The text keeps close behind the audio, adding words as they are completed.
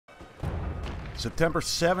September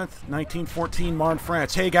 7th, 1914, Marne,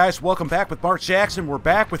 France. Hey guys, welcome back with Mark Jackson. We're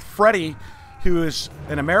back with Freddie, who is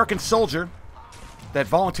an American soldier that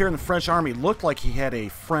volunteered in the French army. Looked like he had a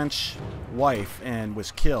French wife and was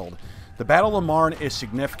killed. The Battle of Marne is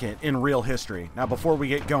significant in real history. Now, before we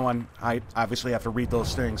get going, I obviously have to read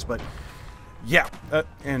those things, but yeah,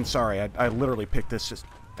 and sorry, I literally picked this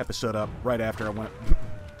episode up right after I went,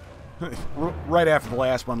 right after the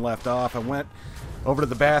last one left off. I went over to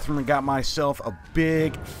the bathroom and got myself a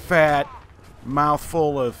big, fat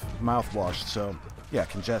mouthful of mouthwash. So, yeah,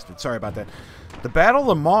 congested. Sorry about that. The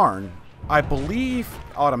Battle of Marne, I believe,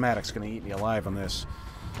 Automatic's going to eat me alive on this.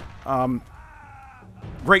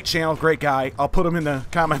 Great channel, great guy. I'll put him in the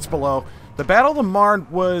comments below. The Battle of Marne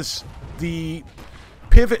was the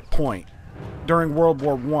pivot point during World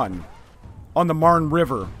War I on the Marne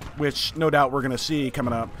River, which no doubt we're going to see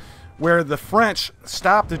coming up, where the French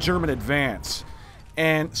stopped the German advance.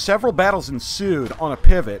 And several battles ensued on a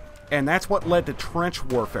pivot, and that's what led to trench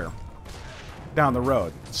warfare down the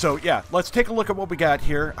road. So yeah, let's take a look at what we got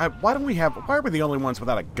here. Why are we the only ones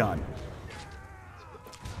without a gun?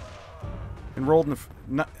 Enrolled in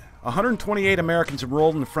the 128 Americans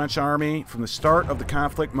enrolled in the French army from the start of the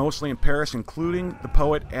conflict, mostly in Paris, including the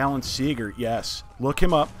poet Alan Seeger. Yes, look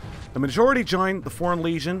him up. The majority joined the Foreign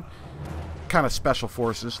Legion, kind of special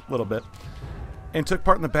forces, a little bit, and took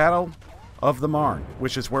part in the Battle of the Marne,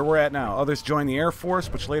 which is where we're at now. Others joined the Air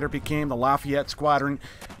Force, which later became the Lafayette Squadron.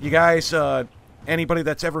 You guys, anybody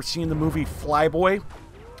that's ever seen the movie Flyboy,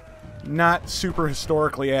 not super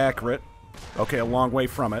historically accurate. Okay, a long way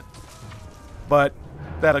from it. But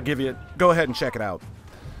that'll give you... Go ahead and check it out.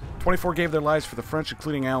 24 gave their lives for the French,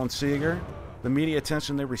 including Alan Seeger. The media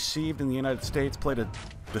attention they received in the United States played a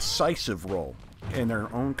decisive role in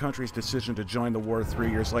their own country's decision to join the war 3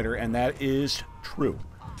 years later, and that is true.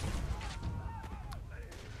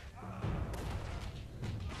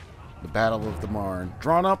 The Battle of the Marne.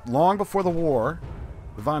 Drawn up long before the war,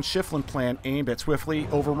 the von Schieffelin plan aimed at swiftly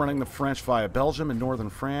overrunning the French via Belgium and northern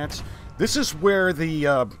France. This is where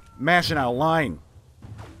the Maginot Line,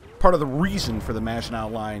 part of the reason for the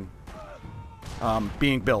Maginot Line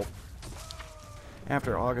being built.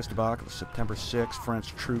 After August debacle of September 6th,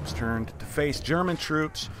 French troops turned to face German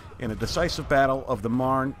troops in a decisive battle of the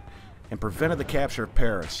Marne and prevented the capture of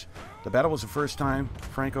Paris. The battle was the first time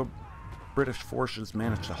Franco-British forces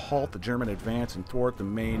managed to halt the German advance and thwart the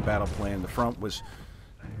main battle plan. The front was...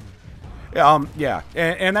 yeah,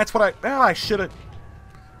 and that's what I should have...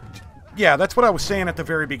 Yeah, that's what I was saying at the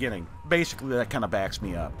very beginning. Basically, that kind of backs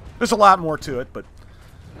me up. There's a lot more to it, but...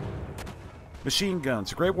 Machine guns.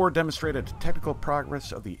 The Great War demonstrated technical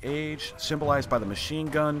progress of the age, symbolized by the machine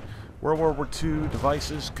gun. World War II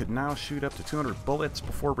devices could now shoot up to 200 bullets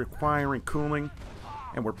before requiring cooling,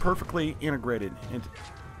 and were perfectly integrated into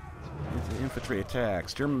infantry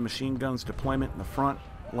attacks. German machine guns deployment in the front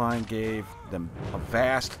line gave them a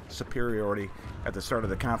vast superiority at the start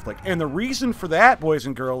of the conflict. And the reason for that, boys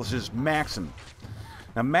and girls, is Maxim.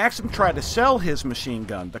 Now, Maxim tried to sell his machine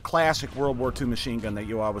gun, the classic World War II machine gun that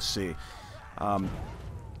you always see.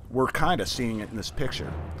 We're kind of seeing it in this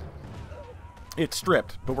picture. It's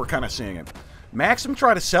stripped, but we're kind of seeing it. Maxim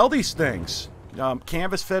tried to sell these things,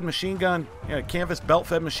 canvas-fed machine gun, canvas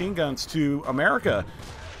belt-fed machine guns to America.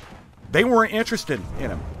 They weren't interested in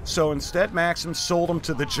them. So instead, Maxim sold them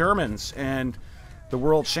to the Germans, and the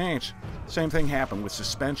world changed. Same thing happened with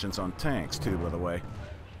suspensions on tanks, too, by the way.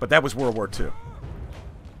 But that was World War II.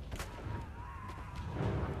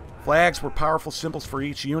 Flags were powerful symbols for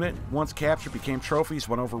each unit. Once captured, became trophies.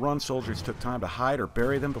 When overrun, soldiers took time to hide or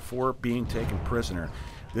bury them before being taken prisoner.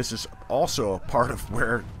 This is also a part of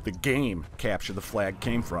where the game Capture the Flag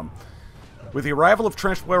came from. With the arrival of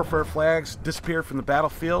trench warfare, flags disappeared from the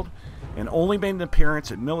battlefield and only made an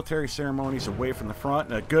appearance at military ceremonies away from the front.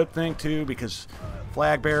 And a good thing, too, because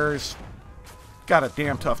flag bearers got a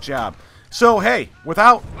damn tough job. So, hey,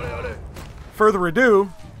 without further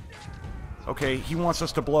ado... Okay, he wants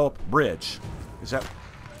us to blow up a bridge. Is that...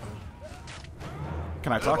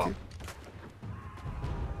 Can I talk to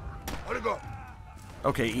you?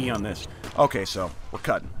 Okay, E on this. Okay, so, we're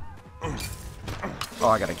cutting. Oh,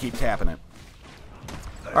 I gotta keep tapping it.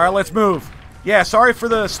 Alright, let's move. Yeah, sorry for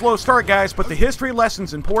the slow start, guys, but the history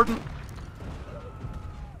lesson's important.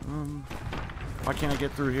 Why can't I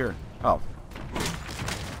get through here? Oh.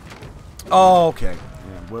 Oh, okay.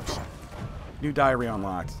 Yeah, whoops. New diary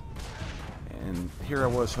unlocked. And here I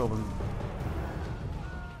was hoping...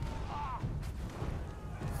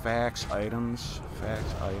 Fax items. Fax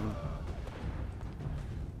item.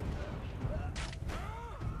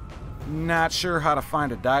 Not sure how to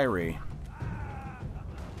find a diary.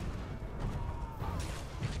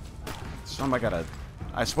 Some I gotta...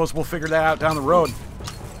 I suppose we'll figure that out down the road.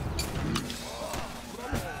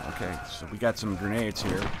 Okay, so we got some grenades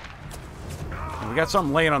here. And we got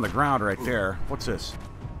something laying on the ground right there. What's this?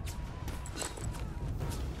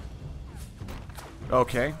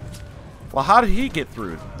 Okay. Well, how did he get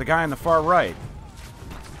through? The guy on the far right.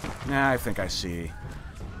 Nah, I think I see.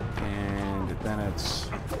 And then it's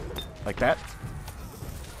like that.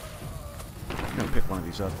 I'm gonna pick one of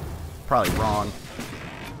these up. Probably wrong.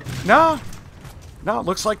 No! No, it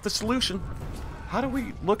looks like the solution. How do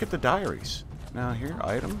we look at the diaries? Now here,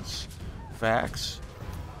 items, facts.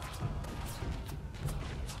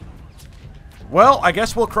 Well, I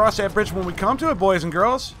guess we'll cross that bridge when we come to it, boys and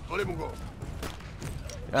girls.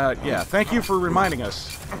 Yeah, thank you for reminding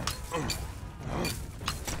us.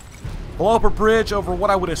 Blow up a bridge over what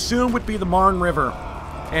I would assume would be the Marne River.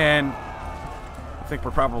 And I think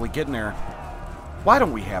we're probably getting there. Why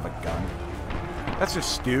don't we have a gun? That's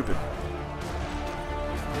just stupid.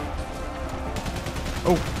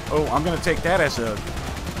 Oh, I'm going to take that as a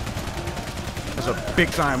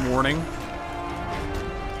big-time warning.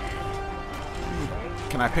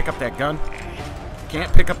 Can I pick up that gun?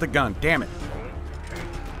 Can't pick up the gun. Damn it.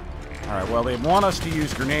 Alright, well, they want us to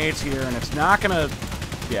use grenades here, and it's not going to...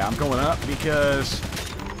 Yeah, I'm going up because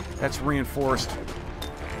that's reinforced.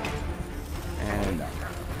 And...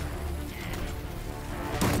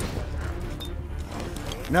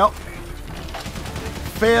 Nope.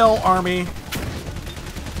 Fail, army.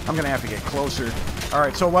 I'm going to have to get closer.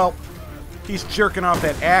 Alright, so, well, he's jerking off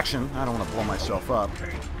that action. I don't want to blow myself up.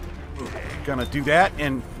 Gonna do that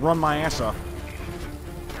and run my ass off.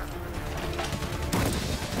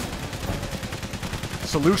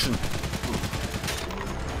 Solution.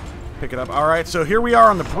 Pick it up. Alright, so here we are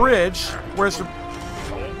on the bridge. Where's the...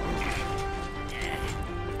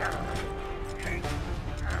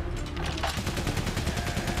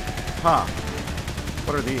 Huh.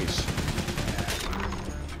 What are these?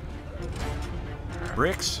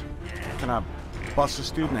 Bricks? Can I bust this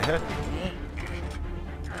dude in the head?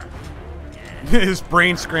 His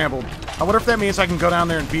brain scrambled. I wonder if that means I can go down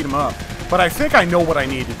there and beat him up. But I think I know what I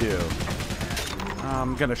need to do.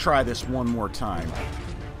 I'm gonna try this one more time.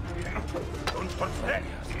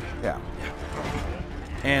 Yeah.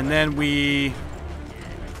 And then we...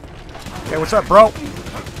 Hey, what's up, bro?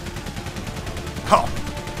 Oh.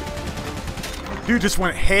 Dude just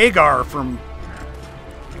went Hagar from...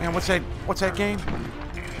 Man, what's that game?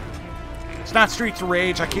 It's not Streets of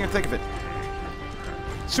Rage. I can't think of it.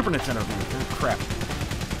 Super Nintendo game. Oh, crap.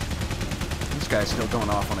 This guy's still going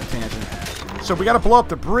off on a tangent. So we got to blow up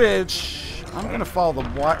the bridge. I'm going to follow the...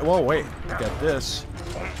 Whoa, wait. I got this.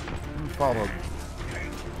 I'm going to follow...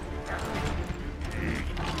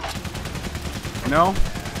 No?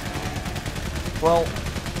 Well...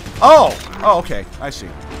 Oh! Oh, okay. I see.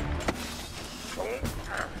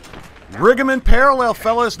 Rigament parallel,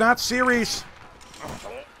 fellas, not series.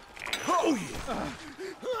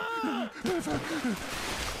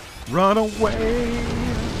 Run away,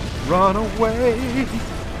 run away,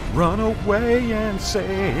 run away and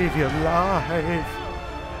save your life.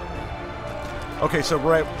 Okay, so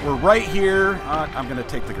we're right here. I'm going to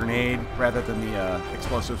take the grenade rather than the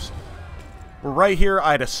explosives. We're right here,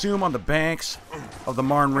 I'd assume, on the banks of the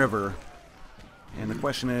Marne River. And the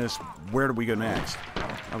question is, where do we go next?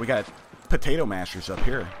 We got potato mashers up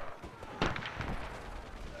here.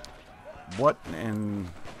 What and...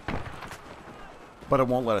 But it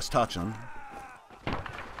won't let us touch them.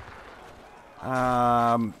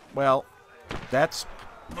 Well, that's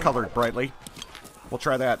colored brightly. We'll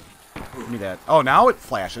try that. Give me that. Oh, now it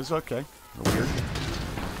flashes. Okay. Weird.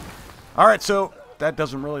 Alright, so that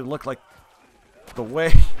doesn't really look like the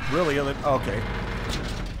way... Really? Okay.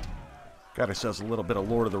 Got ourselves a little bit of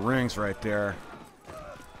Lord of the Rings right there.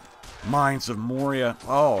 Mines of Moria.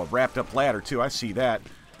 Oh, a wrapped up ladder, too. I see that.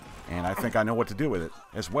 And I think I know what to do with it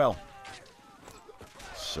as well.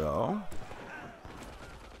 So...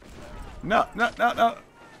 No.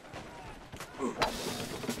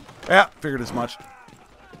 Yeah, figured as much.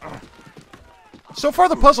 So far,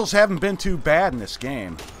 the puzzles haven't been too bad in this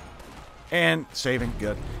game. And saving,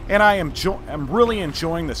 good. And I'm really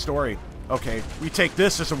enjoying the story. Okay, we take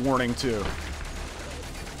this as a warning, too.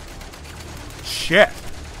 Shit.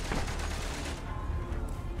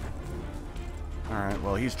 Alright,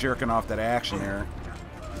 well, he's jerking off that action there.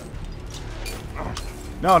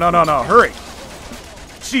 No, hurry!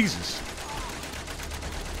 Jesus.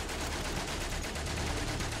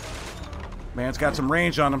 Man's got some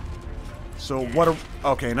range on him. So what are...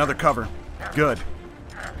 Okay, another cover. Good.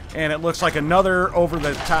 And it looks like another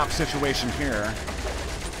over-the-top situation here.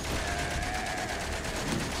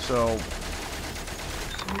 So...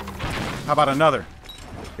 How about another?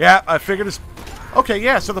 Yeah, I figured it's... Okay,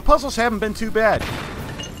 yeah, so the puzzles haven't been too bad.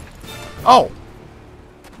 Oh!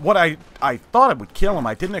 What I thought it would kill him.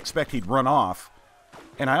 I didn't expect he'd run off.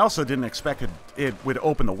 And I also didn't expect it would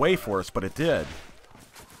open the way for us, but it did.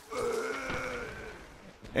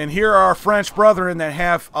 And here are our French brethren that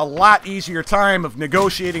have a lot easier time of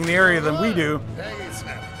negotiating the area than we do.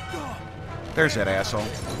 There's that asshole.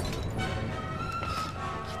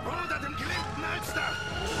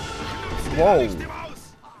 Whoa.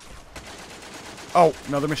 Oh,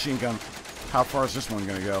 another machine gun. How far is this one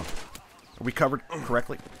going to go? Are we covered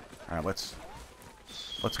correctly? All right, let's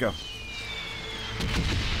go.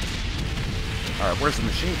 All right, where's the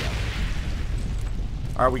machine gun?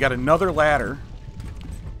 All right, we got another ladder.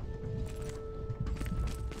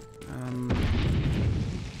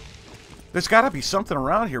 There's got to be something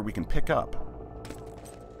around here we can pick up.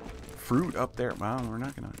 Fruit up there. Well, we're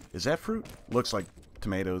not going to... Is that fruit? Looks like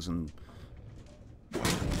tomatoes and...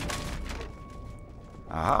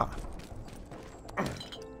 Aha.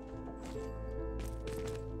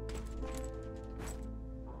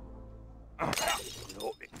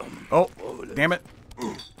 Oh, damn it.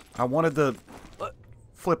 I wanted the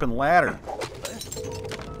flipping ladder.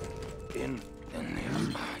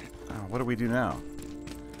 Oh, what do we do now?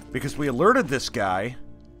 Because we alerted this guy.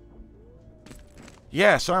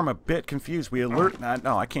 Yeah, sorry, I'm a bit confused. We alert...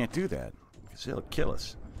 No, I can't do that. Because it'll kill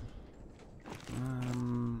us.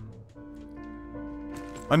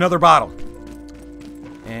 Another bottle.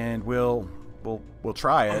 And we'll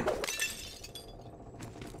try it.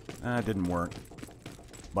 It didn't work.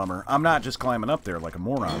 Bummer. I'm not just climbing up there like a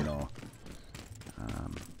moron, though.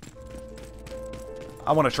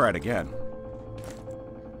 I want to try it again.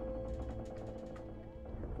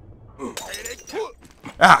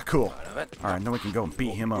 Ah, cool. Alright, then we can go and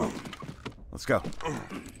beat him up. Let's go.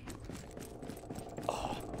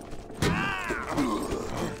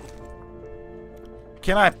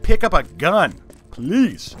 Can I pick up a gun?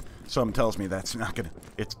 Please. Something tells me it's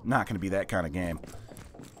not gonna be that kind of game.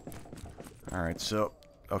 Alright, so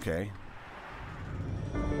okay.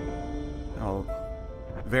 Oh,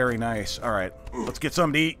 very nice. Alright, let's get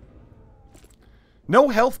something to eat. No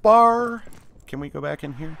health bar. Can we go back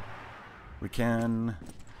in here? We can.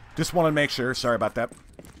 Just want to make sure. Sorry about that.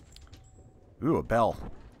 Ooh, a bell.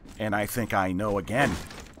 And I think I know again.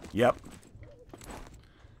 Yep.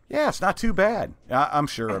 Yeah, it's not too bad. I'm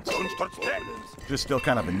sure it's just still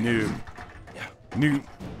kind of a noob.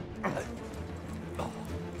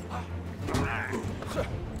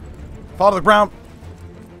 Fall to the ground.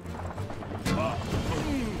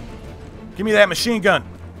 Give me that machine gun.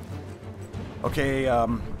 Okay,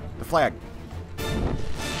 the flag.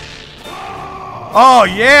 Oh,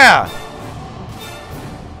 yeah!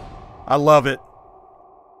 I love it.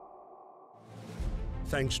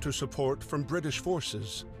 Thanks to support from British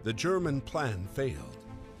forces, the German plan failed.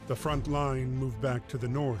 The front line moved back to the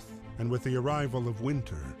north, and with the arrival of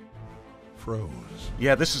winter, froze.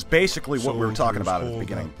 Yeah, this is basically what we were talking about at the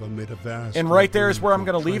beginning. And right there is where I'm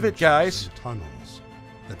going to leave it, guys.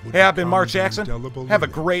 Hey, I've been Mark Jackson. Have a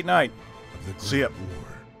great night. See ya.